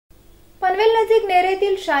पनवेल नजीक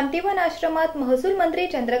नेरेतील शांतिवन आश्रमात महसूल मंत्री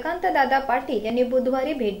चंद्रकांत दादा पाटील यांनी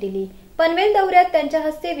बुधवारी भेट दिली। पनवेल दौऱ्यात त्यांच्या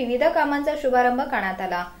हस्ते विविध कामांचा शुभारंभ करण्यात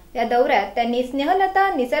आला। या दौऱ्यात त्यांनी स्नेहलता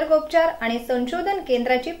निसर्गोपचार आणि संशोधन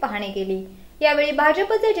केंद्राची पाहणी केली। यावेळी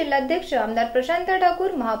भाजपचे जिल्हाध्यक्ष आमदार प्रशांत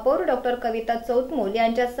ठाकूर, महापौर डॉक्टर कविता चौतमोल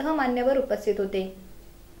यांच्यासह मान्यवर उपस्थित होते।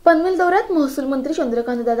 पनवेल दौऱ्यात महसूल मंत्री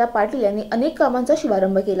चंद्रकांत दादा पाटील यांनी अनेक कामांचा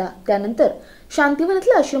शुभारंभ केला। त्यानंतर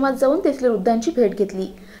शांतिवनातल्या आश्रमात जाऊन तेथील वृद्धांची भेट घेतली।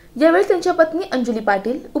 यावेळी त्यांच्या पत्नी अंजली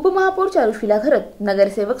पाटील, उपमहापौर चारुशीला घरत,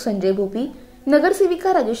 नगरसेवक संजय भोपी,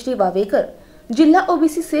 नगरसेविका राजश्री वावेकर, जिल्हा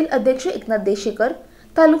ओबीसी सेल अध्यक्ष एकनाथ देशेकर,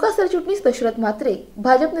 तालुका सरचिटणीस दशरथ म्हात्रे,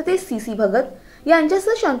 भाजप नेते सीसी भगत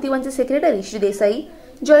यांच्यासह शांतिवनचे secretary Shri Desai,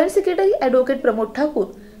 joint secretary advocate Pramod Thakur,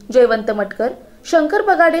 Jaywant Matkar, Shankar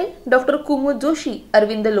बगाडे, डॉक्टर कुमुद जोशी,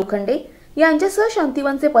 अरविंद लोखंडे यांच्यासह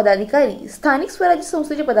शांतिवनचे पदाधिकारी, स्थानिक स्वराज्य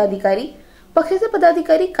संस्थेचे पदाधिकारी, पक्षाचे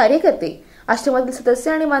पदाधिकारी, कार्यकर्ते, आश्रमातील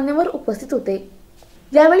सदस्य आणि मान्यवर उपस्थित होते।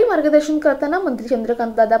 यावेळी मार्गदर्शन करताना मंत्री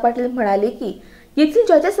चंद्रकांत दादा पाटील म्हणाले की येथील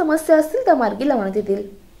ज्या ज्या समस्या असतील त्या मार्गी लावण्यात येतील।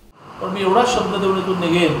 पण मी एवढा शब्द देऊन इथून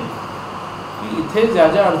निघेन की इथे ज्या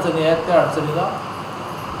ज्या अडचणी आहेत त्या अडचणीला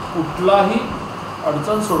कुठलाही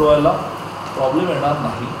अडचण सोडवायला प्रॉब्लेम येणार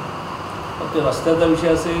नाही। पण ते रस्त्याचा विषय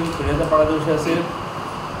असेल, पिण्याच्या पाण्याचा विषय असेल,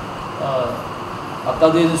 आता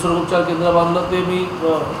जे निसर्गोपचार केंद्र बांधलं ते मी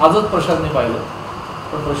आजच प्रशांतने पाहिलं।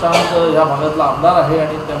 पण प्रशांत या भागातला आमदार आहे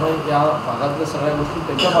आणि त्यामुळे या भागातल्या सगळ्या गोष्टी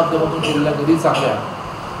त्याच्या माध्यमातून केलेल्या कधी चांगल्या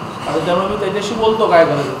आणि त्यामुळे मी त्याच्याशी बोलतो काय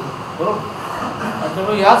करायचं, बरोबर। आणि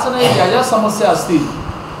त्यामुळे याच नाही, ज्या ज्या समस्या असतील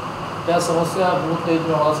त्या समस्या म्हणून ते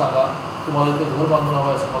तुम्ही मला सांगा, तुम्हाला ते घर बांधून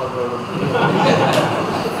हवं असं मला कळलं।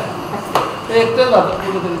 ते एकटेच राहतात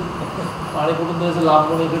कुठेतरी आणि कुठून तरी लांब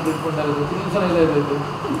कोणी ट्रीटमेंट करायचं, 3 दिवसांनी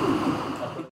जायचं।